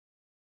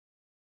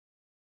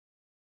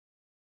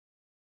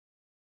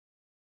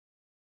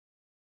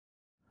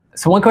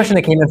So one question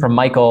that came in from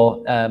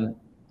Michael,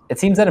 it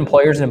seems that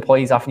employers and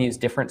employees often use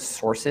different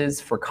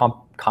sources for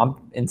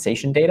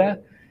compensation data.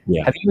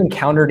 Yeah. Have you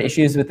encountered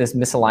issues with this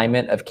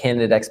misalignment of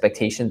candidate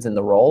expectations in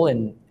the role?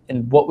 And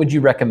what would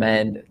you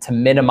recommend to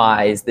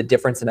minimize the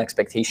difference in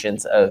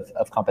expectations of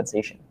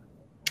compensation?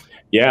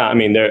 Yeah, I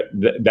mean,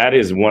 that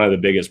is one of the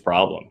biggest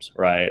problems,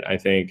 right? I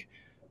think,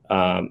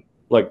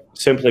 like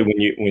simply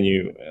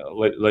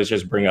let's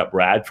just bring up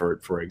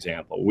Radford, for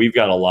example. We've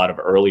got a lot of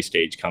early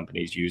stage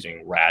companies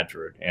using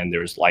Radford, and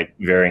there's like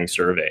varying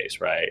surveys,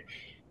 right?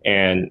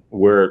 And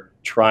we're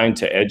trying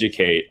to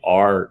educate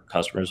our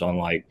customers on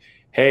like,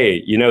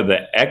 hey, you know,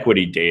 the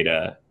equity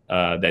data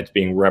that's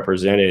being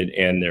represented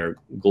in their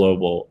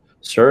global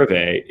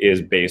survey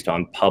is based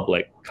on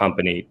public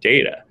company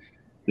data.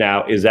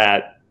 Now, is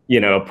that, you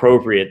know,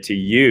 appropriate to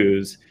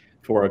use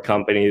for a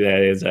company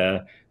that is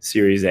a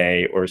Series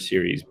A or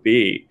Series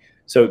B?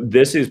 So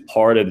this is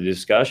part of the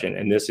discussion,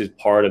 and this is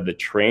part of the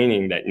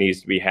training that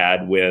needs to be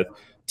had with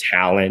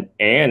talent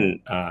and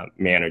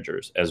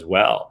managers as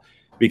well,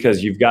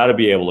 because you've got to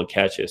be able to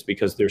catch this,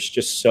 because there's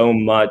just so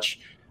much,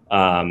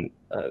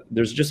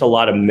 there's just a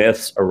lot of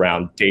myths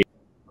around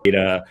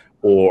data,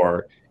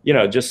 or, you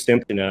know, just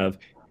simply of,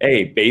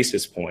 hey,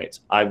 basis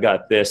points. I've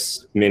got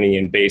this many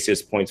in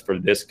basis points for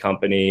this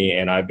company,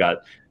 and I've got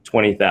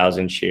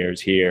 20,000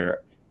 shares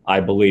here. I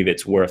believe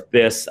it's worth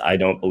this. I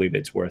don't believe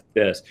it's worth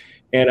this.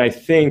 And I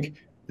think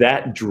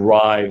that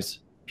drives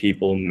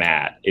people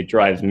mad. It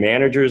drives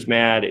managers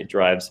mad. It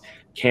drives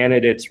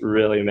candidates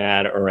really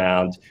mad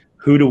around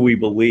who do we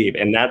believe?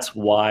 And that's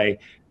why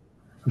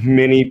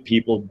many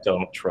people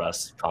don't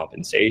trust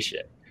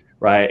compensation,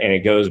 right? And it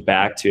goes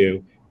back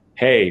to,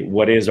 hey,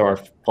 what is our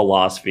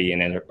philosophy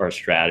and our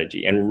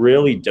strategy? And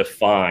really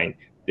define,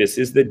 this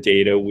is the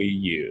data we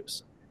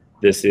use.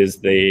 This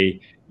is the,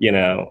 you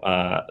know,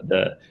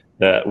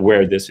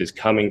 where this is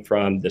coming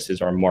from. This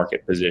is our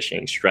market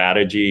positioning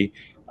strategy.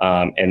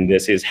 And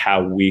this is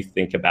how we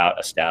think about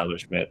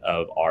establishment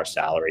of our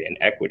salary and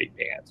equity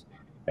bands.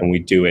 And we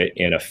do it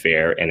in a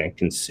fair and a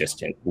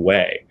consistent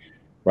way,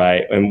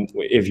 right? And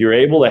if you're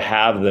able to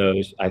have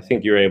those, I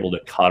think you're able to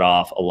cut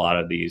off a lot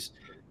of these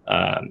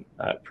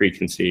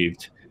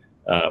preconceived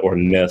or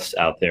myths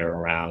out there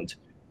around,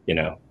 you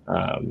know,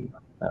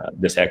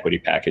 this equity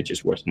package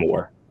is worth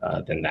more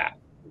than that,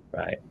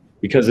 right?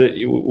 Because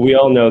we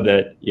all know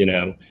that, you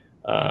know,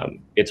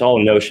 it's all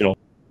notional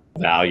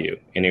value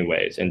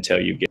anyways,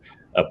 until you get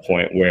a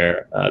point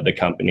where the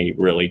company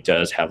really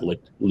does have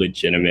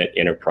legitimate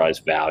enterprise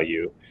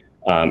value,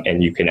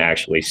 and you can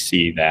actually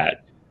see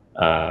that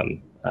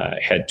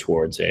head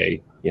towards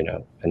a, you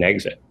know, an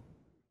exit.